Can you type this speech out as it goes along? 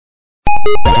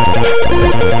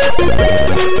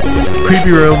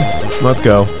Creepy room. Let's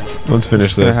go. Let's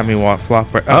finish this. Have me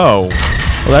flop right. Oh.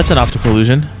 Well, that's an optical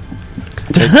illusion.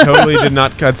 It totally did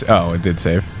not cut. Oh, it did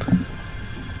save.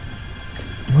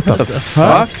 What the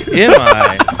fuck am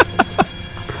I?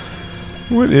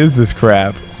 What is this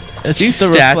crap? It's These just a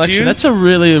reflection. statues? That's a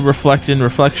really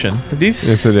reflection. Are these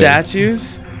Yes, it is.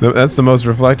 statues? That's the most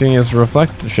reflectingest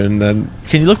reflection. Then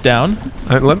Can you look down?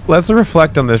 let's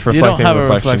reflect on this You don't reflecting have a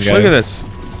reflection. reflection. Guys. Look at this.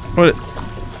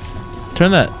 What?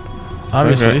 Turn that.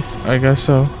 Obviously. Okay, I guess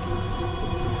so.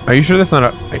 Are you sure that's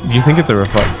not a? Do you think it's a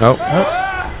reflect? Oh.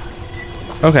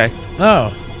 Okay.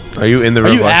 Oh. Are you in the Are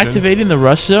reflection? you activating the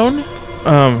rust zone?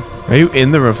 Are you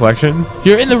in the reflection?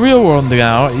 You're in the real world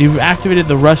now. You've activated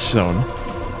the rust zone.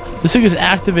 This thing is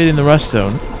activating the rust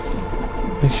zone.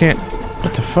 I can't.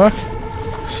 What the fuck?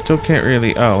 Still can't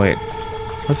really. Oh wait.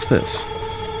 What's this?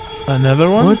 Another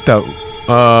one? What the?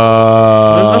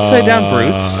 Those upside down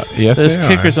brutes? Yes, There's they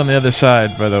kickers are. on the other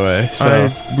side, by the way. So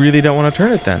I really don't want to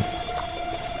turn it then.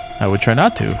 I would try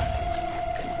not to.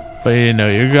 But you know,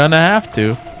 you're gonna have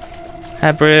to.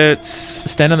 Hi, brutes.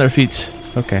 Stand on their feet.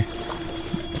 Okay.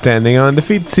 Standing on the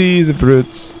feetsies,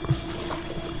 brutes.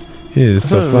 It is It's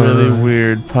so a fun. really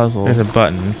weird puzzle. There's a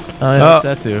button. Oh, yeah, what's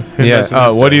that do? Who Yeah. knows what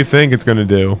this What do you does? think it's gonna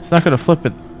do? It's not gonna flip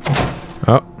it.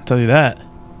 Oh. I'll tell you that.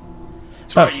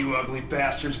 So you ugly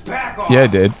bastards, back off! Yeah,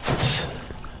 it did.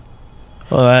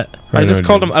 Well, that. I just know,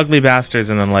 called dude. them ugly bastards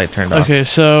and then light turned off. Okay,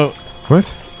 so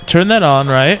What? turn that on,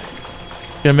 right?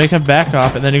 You're gonna make him back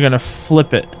off, and then you're gonna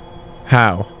flip it.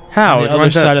 How? How? On the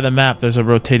other side of the map, there's a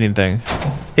rotating thing.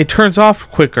 It turns off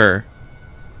quicker.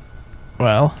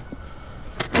 Well,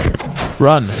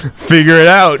 run. Figure it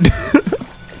out.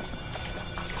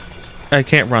 I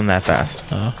can't run that fast.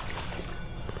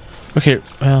 Okay,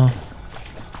 well.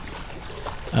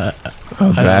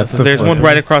 That's a There's one flip.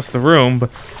 right across the room, but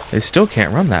they still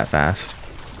can't run that fast.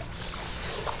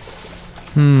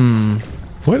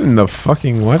 What in the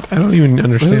fucking what? I don't even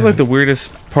understand. This is like the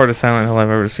weirdest part of Silent Hill I've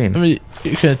ever seen. I mean,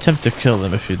 you can attempt to kill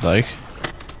them if you'd like.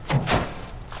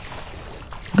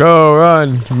 Go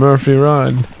run, Murphy,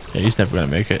 run. Yeah, he's never gonna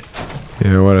make it.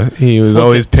 Yeah, he was Flip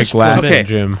always it. picked Just flip last it. in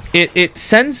gym. It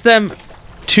sends them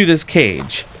to this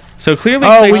cage. So clearly,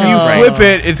 Oh, when Clayton's you right. flip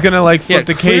it, it's gonna like flip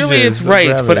the cages. Clearly it's of right,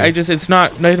 but gravity. it's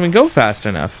not even go fast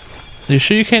enough. You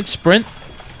sure you can't sprint?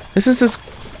 This is as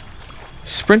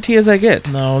sprinty as I get.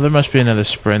 No, there must be another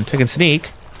sprint. I can sneak.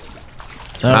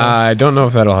 No. I don't know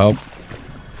if that'll help.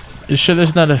 You sure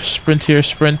there's not a sprintier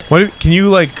sprint? What can you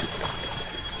like?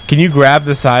 Can you grab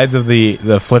the sides of the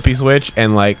flippy switch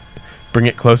and like bring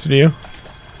it closer to you?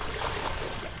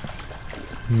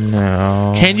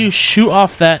 No. Can you shoot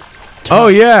off that? Oh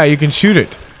yeah, you can shoot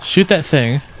it. Shoot that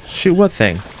thing. Shoot what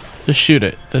thing? Just shoot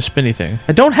it. The spinny thing.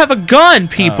 I don't have a gun,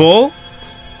 people.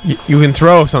 You can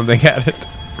throw something at it.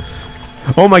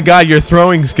 Oh my god, your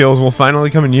throwing skills will finally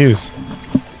come in use.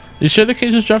 You sure the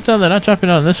cages drop down? They're not dropping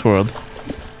down in this world.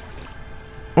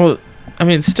 Well, I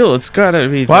mean, still, it's gotta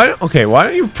be. Why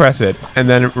don't you press it and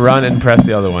then run and press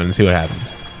the other one and see what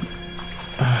happens?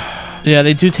 Yeah,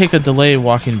 they do take a delay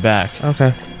walking back.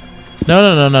 Okay.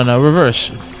 No.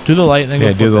 Reverse. Do the light and then go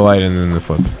Yeah, flip do the it. light and then the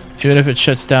flip. Even if it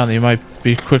shuts down, you might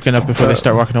be quick enough before they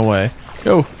start walking away.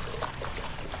 Go.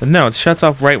 No, it shuts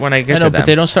off right when I get I know, to them. but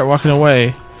they don't start walking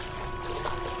away.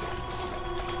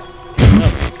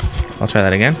 I'll try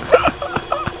that again.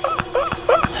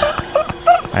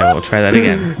 I will try that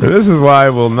again. This is why I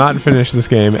will not finish this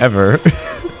game ever.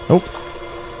 Nope.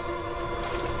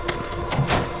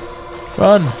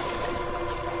 Run.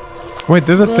 Wait,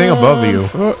 there's a thing above you.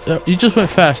 You just went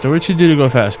faster. What'd you do to go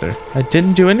faster? I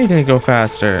didn't do anything to go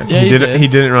faster. Yeah, He you didn't. He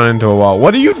didn't run into a wall.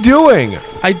 What are you doing?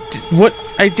 I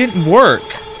didn't work.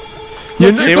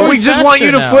 You're Look, not- you're we going just want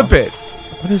you to faster now. flip it.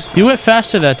 What is? You went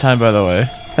faster that time, by the way.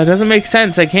 That doesn't make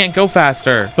sense. I can't go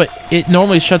faster. But it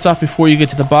normally shuts off before you get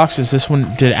to the boxes. This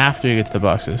one did after you get to the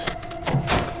boxes.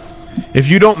 If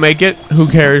you don't make it, who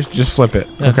cares? Just flip it.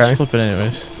 Yeah, Okay. just flip it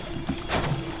anyways.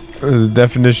 The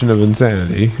definition of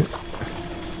insanity.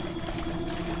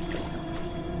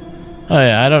 Oh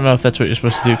yeah, I don't know if that's what you're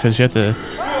supposed to do because you have to.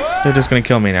 They're just gonna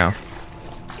kill me now,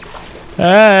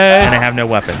 Hey! and I have no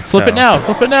weapons. Flip it now!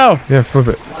 Flip it now! Yeah, flip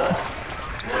it.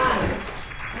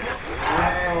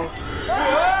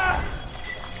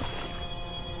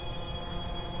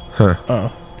 Huh.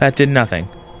 Oh. That did nothing.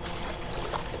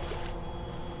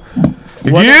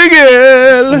 What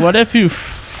Giggle! What if you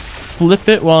flip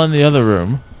it while in the other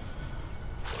room?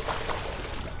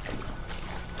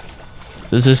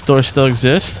 Does this door still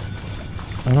exist?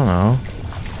 I don't know.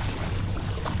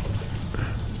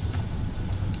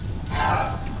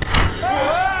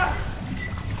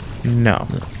 No.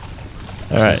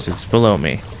 Alright. It's below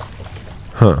me.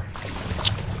 Huh.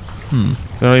 I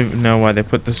don't even know why they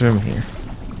put this room here.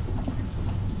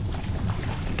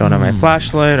 Don't have my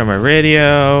flashlight or my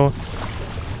radio.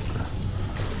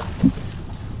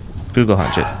 Google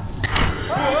hunch it.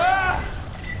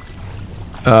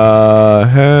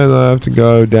 Head left to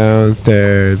go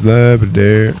downstairs. Left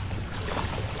there.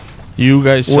 You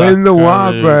guys suck. Win the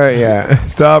Whopper. Yeah.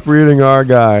 Stop reading our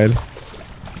guide.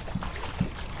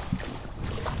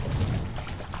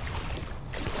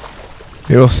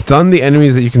 It will stun the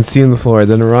enemies that you can see on the floor.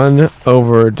 Then run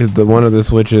over to one of the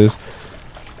switches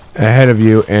ahead of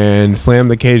you and slam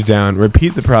the cage down.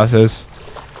 Repeat the process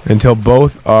until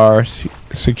both are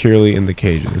securely in the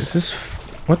cages. Is this...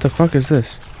 What the fuck is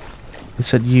this? It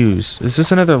said use. Is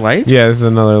this another light? Yeah, this is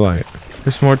another light.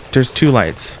 There's more... There's 2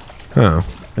 lights. Oh.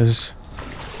 There's...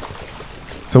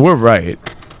 So we're right.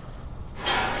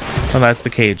 Oh, that's the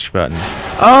cage button.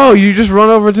 Oh, you just run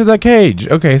over to that cage.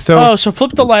 Okay, so... Oh, so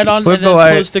flip the light on flip and the then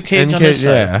light close the cage and on this side.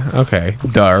 Yeah, okay.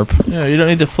 Darp. Yeah, you don't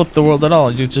need to flip the world at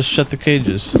all. You just shut the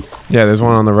cages. Yeah, there's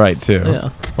one on the right, too. Yeah.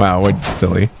 Wow, we're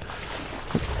silly.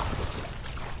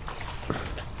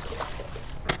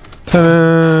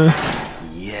 Ta-da!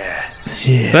 Yes.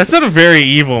 Yeah. That's not a very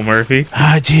evil, Murphy.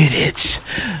 I did it.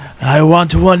 I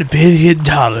want $1 billion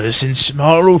in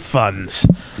small funds.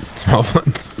 Small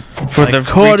ones. For Like the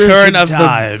quarters return of of the...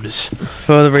 times.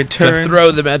 For the To return...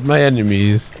 throw them at my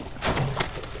enemies.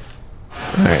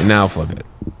 Alright, now flip it.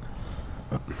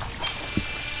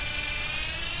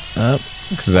 Up.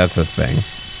 Because that's the thing.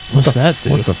 What's that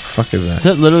do? What the fuck is Is that?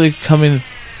 that literally coming...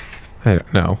 I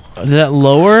don't know. Did that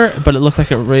lower, but it looked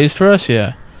like it raised for us?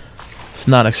 Yeah. It's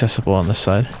not accessible on this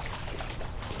side.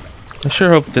 I sure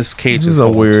hope this cage This is a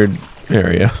old. weird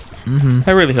area. Mm-hmm.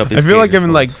 I really hope this I feel like cage is I'm in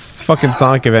old. like fucking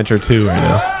Sonic Adventure 2 right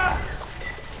now.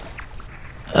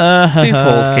 Please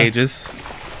hold cages.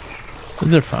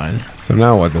 They're fine. So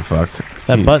now what the fuck?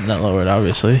 That button that lowered,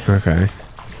 obviously. Okay. I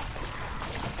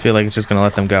feel like it's just gonna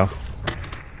let them go.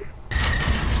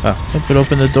 It would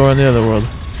open the door in the other world.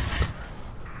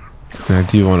 Now,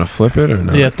 do you want to flip it or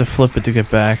no? You have to flip it to get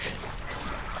back.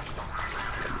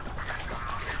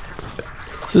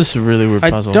 This is a really weird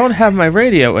puzzle. I don't have my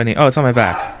radio any... Oh, it's on my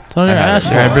back. It's on your I have ass.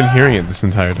 it. Yeah, I've been hearing it this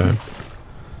entire time.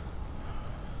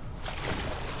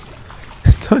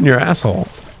 It's on your asshole.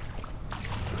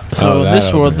 So in that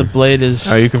this world, over the blade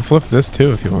is... Oh, you can flip this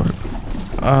too if you want.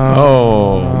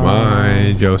 Oh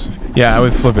my Joseph. Yeah, I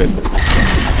would flip it.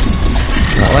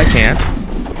 Well, I can't.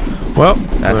 Well,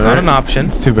 That's all not right. an option.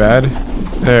 It's too bad.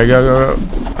 There you go, go,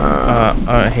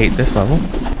 I hate this level.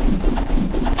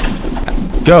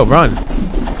 go. Go, run.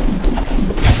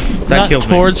 That not killed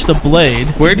me. towards the blade.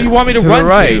 Where do you want me to To run the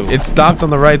right. to? It stopped on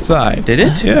the right side. Did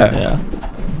it? Yeah.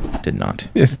 Yeah. Did not.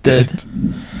 It Did. did.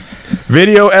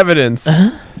 Video evidence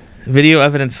Video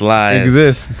evidence lies.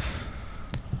 exists.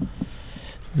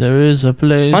 There is a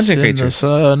place Punching in the creatures.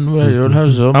 sun where you'll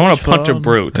have so I want much to punch a fun.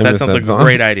 brute. I That miss sounds that like a song.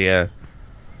 great idea.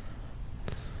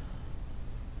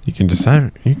 You can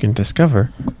decide. You can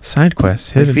discover side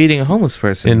quests hidden Feeding a homeless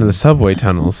person. into the subway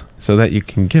tunnels so that you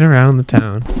can get around the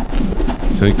town.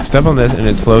 So you can step on this and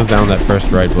it slows down that first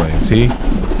right blade. See?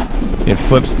 It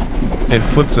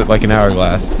flips it like an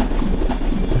hourglass.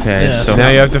 Okay, Yeah, so So now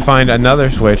you have to find another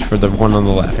switch for the one on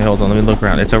the left. okay, hold on, let me look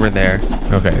around. It's over there,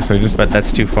 Okay, so just but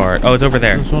that's too far. Oh, it's over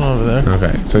there. There's one over there.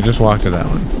 okay, so just walk to that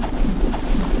one.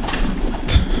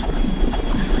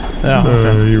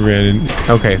 Yeah. You ran in.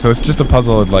 Okay, so it's just a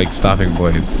puzzle of like stopping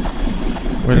blades.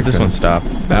 Where did Makes this one sense. stop?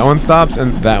 That one stops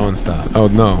and that one stops. Oh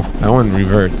no, that one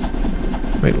reverts.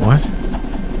 Wait, what?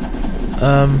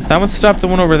 That one stopped the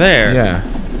one over there.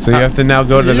 Yeah. So you have to now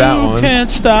go to that You one. can't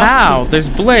stop. How? There's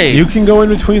blades. You can go in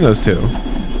between those two.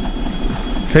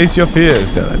 Face your fears,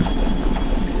 Dylan.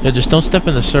 Yeah, just don't step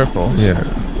in the circles. Yeah.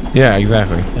 Yeah,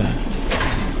 exactly. Yeah.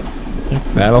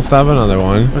 That'll stop another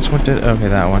one. Which one did? Okay,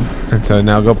 that one. And so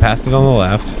now go past it on the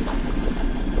left.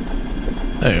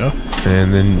 There you go.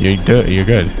 And then you're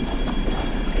good.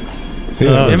 See,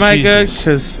 Oh, Am I good?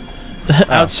 Jesus. Because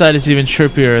Outside is even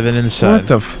trippier than inside. what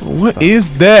the what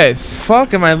is this?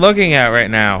 fuck am I looking at right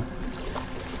now?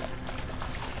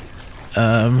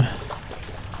 Um,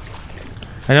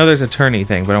 I know there's a turny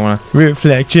thing, but I want to.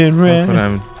 Reflection Look red. what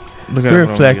I'm. Look at what I'm dealing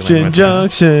Reflection with.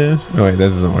 junction. Oh wait,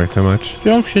 this doesn't work too much.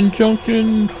 junction.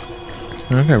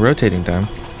 Okay, rotating time.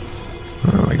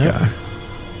 Oh my Yep. god.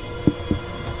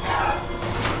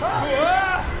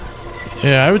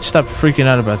 Yeah, I would stop freaking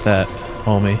out about that,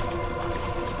 homie.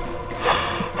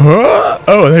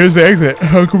 Oh, there's the exit.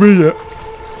 How convenient.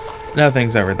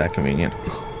 Nothing's ever that convenient.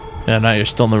 Yeah, now you're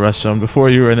still in the rest zone. Before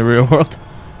you were in the real world.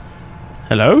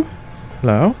 Hello?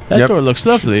 Hello? That Yep. door looks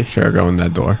lovely. Sure, go in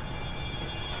that door.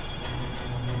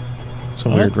 It's a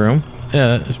weird room.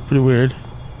 Yeah, it's pretty weird.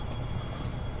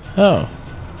 Oh.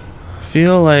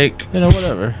 Feel like, You know,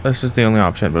 whatever. this is the only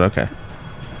option, but okay.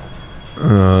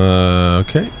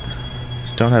 Okay.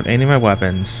 Just don't have any of my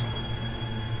weapons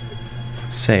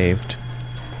saved.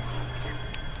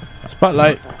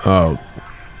 Spotlight. Oh.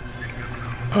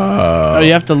 Oh,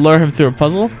 you have to lure him through a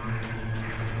puzzle?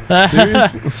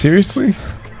 Seriously?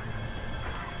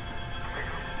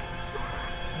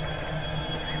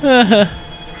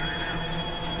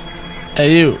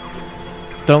 Hey, you.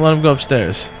 Don't let him go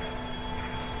upstairs.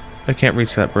 I can't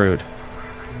reach that brood.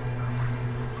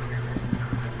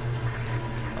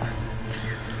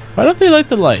 Why don't they light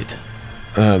the light?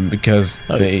 Because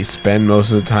they spend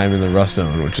most of the time in the rust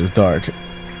zone, which is dark.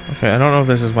 Okay, I don't know if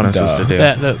this is what I'm supposed to do.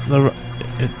 Yeah,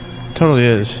 it totally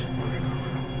is.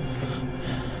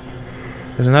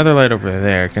 There's another light over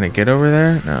there. Can it get over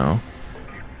there? No.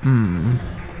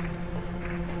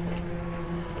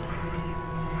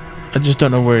 I just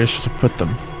don't know where you're supposed to put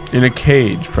them. In a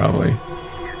cage, probably.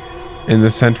 In the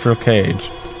central cage.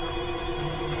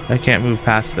 I can't move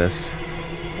past this.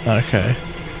 Okay.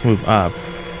 Move up.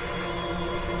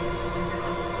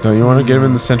 Don't you want to get him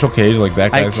in the central cage like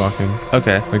that guy's walking?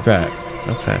 Okay. Like that.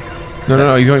 Okay.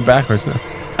 No, he's going backwards now.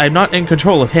 I'm not in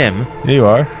control of him. Here you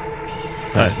are.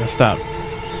 Alright, now stop.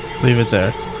 Leave it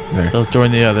there. There. They'll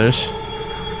join the others.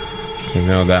 Okay,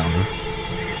 now that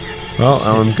one. Well,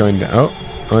 that one's going down.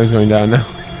 Oh, he's going down now.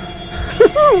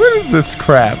 What is this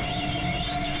crap?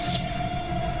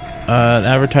 An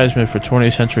advertisement for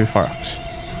 20th Century Fox.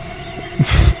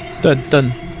 Dun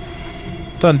dun.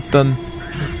 Dun dun.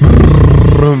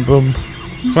 Boom, boom.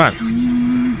 Come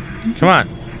on. Come on.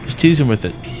 Just tease him with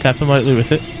it. Tap him lightly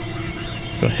with it.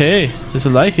 Go, hey, there's a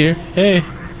light here. Hey.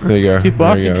 There you go. Keep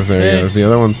walking. There he goes. There he goes. The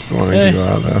other one's wanting to go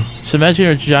out, though. Just imagine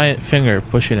your giant finger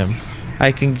pushing him.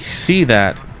 I can see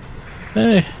that.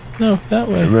 Hey. No, that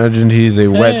way. Imagine he's a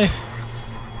wet.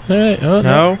 Hey. Oh,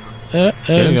 No. There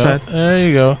Get you inside. go. There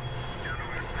you go.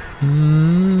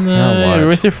 Now You're what?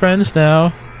 with your friends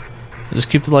now. Just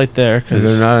keep the light there because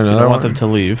Is there not you another don't want one? them to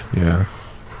leave. Yeah.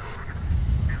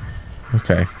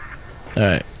 Okay.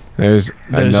 Alright. There's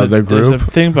another There's group. a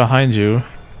thing behind you,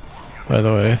 by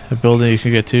the way. A building you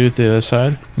can get to the other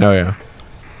side. Oh, yeah.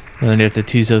 And then you have to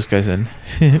tease those guys in.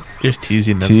 You're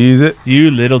teasing them. Tease it. You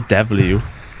little devil, you.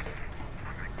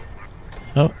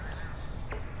 Oh.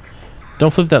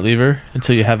 Don't flip that lever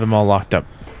until you have them all locked up.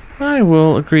 I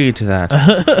will agree to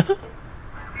that.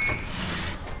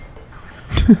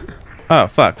 Oh,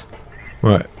 fuck.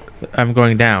 What? I'm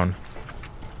going down.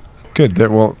 Good.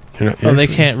 Well, you're not. Oh, they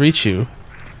can't reach you.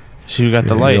 So you got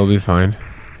the light. You'll be fine.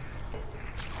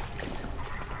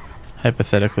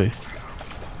 Hypothetically.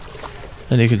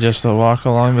 And you could just walk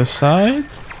along the side.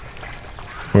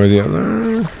 Or the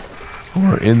other.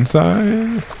 Or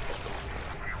inside.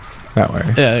 That way.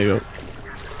 Yeah, there you go. Oh,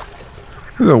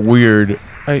 This is a weird.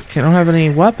 I don't have any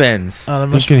weapons. Oh, that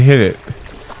You must can hit it.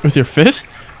 with your fist?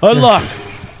 Unlock!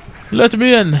 Let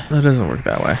me in! That doesn't work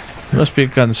that way. Must be a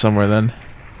gun somewhere then.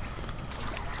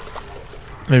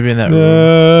 Maybe in that room.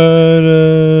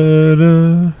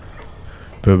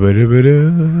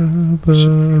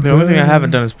 The only thing I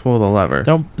haven't done is pull the lever.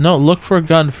 No, look for a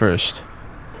gun first.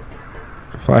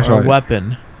 Or a Flashlight.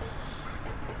 weapon.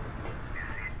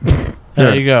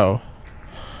 There you go.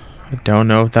 I don't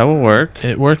know if that will work.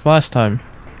 It worked last time.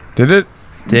 Did it?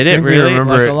 Did it Distinctly really?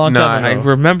 Remember Like it a long time I ago.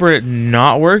 remember it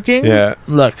not working. Yeah.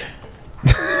 Look.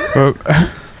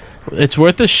 It's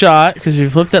worth a shot because if you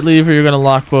flip that lever, you're going to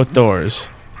lock both doors.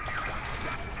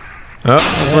 Oh,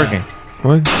 It's working.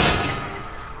 what?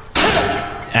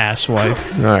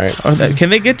 Asswipe. All right. Oh, can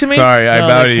they get to me? Sorry, I No,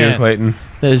 bow they to you, can't. Clayton.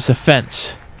 There's a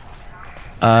fence.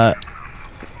 Yeah,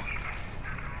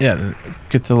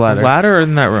 get to the ladder. Ladder or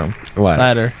in that room?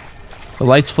 Ladder. The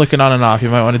light's flicking on and off. You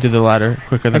might want to do the ladder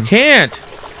quicker I than... can't.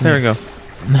 There we go.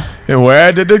 And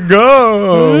where did it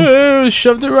go? Ooh,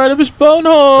 shoved it right up his bone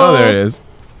hole. Oh, there it is.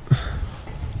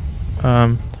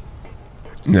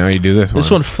 Now you do this one.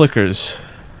 This one flickers.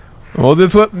 We'll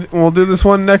do this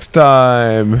one next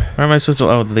time. Where am I supposed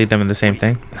to lead them in the same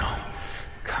thing?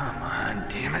 Come on,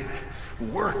 damn it.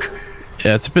 Work.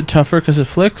 Yeah, it's a bit tougher because it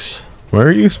flicks. Where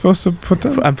are you supposed to put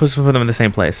them? I'm supposed to put them in the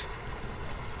same place.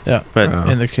 Yeah, But Oh.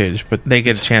 in the cage. But they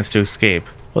get a chance to escape.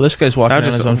 well, this guy's walking I'll on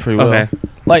just- his own free will. okay.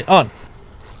 Light on.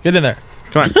 Get in there.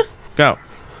 Come on. Go.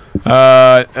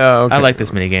 Oh, okay. I like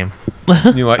this minigame.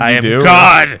 You like? I you am do?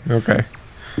 God. Okay.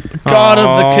 God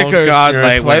of the kickers. God, You're a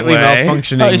light slightly went away.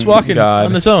 malfunctioning. Oh, he's walking God.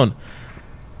 on his own.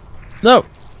 No,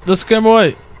 let's scare him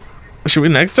away. Should we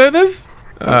next try this?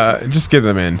 Just get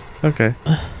them in. Okay.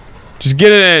 Just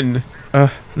get it in.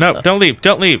 No, don't leave.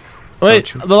 Don't leave. Wait,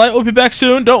 Don't you- the light will be back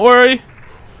soon. Don't worry.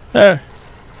 There.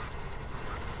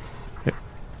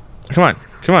 Come on.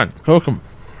 Come on. Poke him.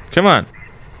 Come on.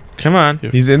 Come on.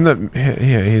 He's in the...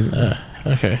 Yeah, he's...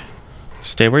 Okay.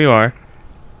 Stay where you are.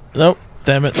 Nope.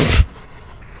 Damn it.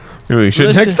 Maybe we should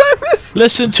Listen. next time this.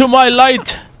 Listen to my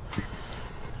light.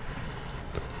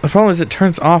 The problem is it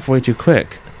turns off way too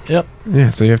quick. Yep. Yeah,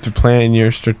 so you have to plan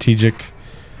your strategic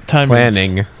Timers.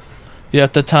 planning. You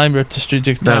have to time your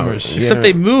strategic No, timers. yeah. Except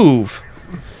they move.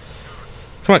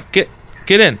 Come on. Get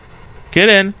in. Get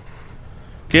in.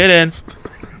 Get in.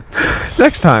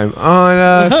 Next time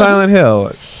on Silent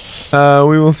Hill,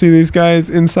 we will see these guys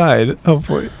inside,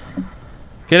 hopefully.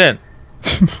 Get in.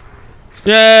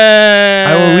 Yay!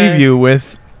 I will leave you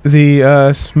with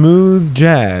the smooth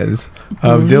jazz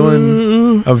of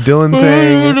Dylan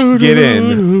saying "get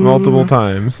in" multiple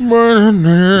times.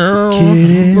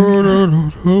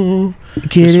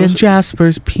 Get in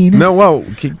Jasper's penis. No, whoa,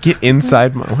 get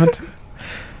inside my what?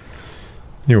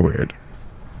 You're weird.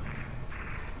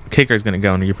 Kicker's gonna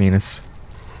go into your penis.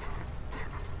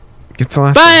 Get the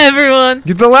last. Bye, guy. everyone.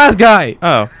 Get the last guy.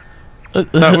 Oh,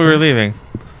 thought we were leaving.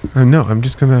 No, I'm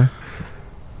just gonna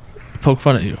Poke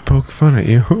fun at you. poke fun at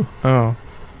you. Oh,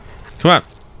 come on.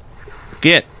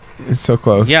 Get. It's so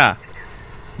close. Yeah.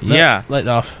 Yeah. Light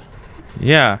off.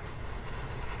 Yeah.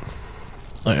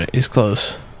 Alright, he's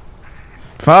close.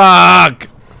 Fuck.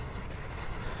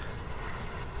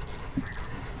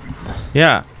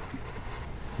 Yeah.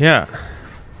 Yeah.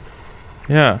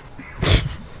 Yeah.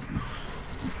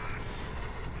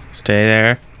 Stay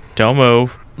there. Don't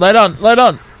move. Light on. Light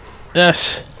on.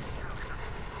 Yes.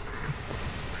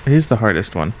 He's the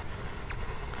hardest one.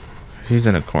 He's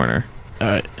in a corner.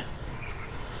 Alright.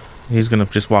 He's gonna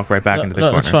just walk right back into the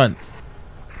corner. That's fine.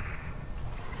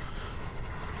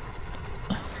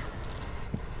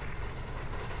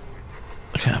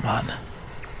 Come on.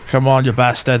 Come on, you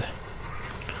bastard.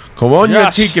 Come on,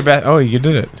 Yes. you cheeky bat. Oh, you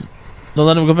did it. Don't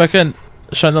let him go back in.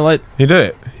 Shine the light. You did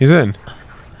it. He's in.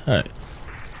 Alright.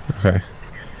 Okay.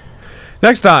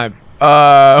 Next time,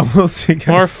 we'll see. Guys.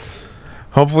 Morph.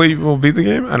 Hopefully, we'll beat the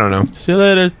game. I don't know. See you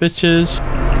later, bitches.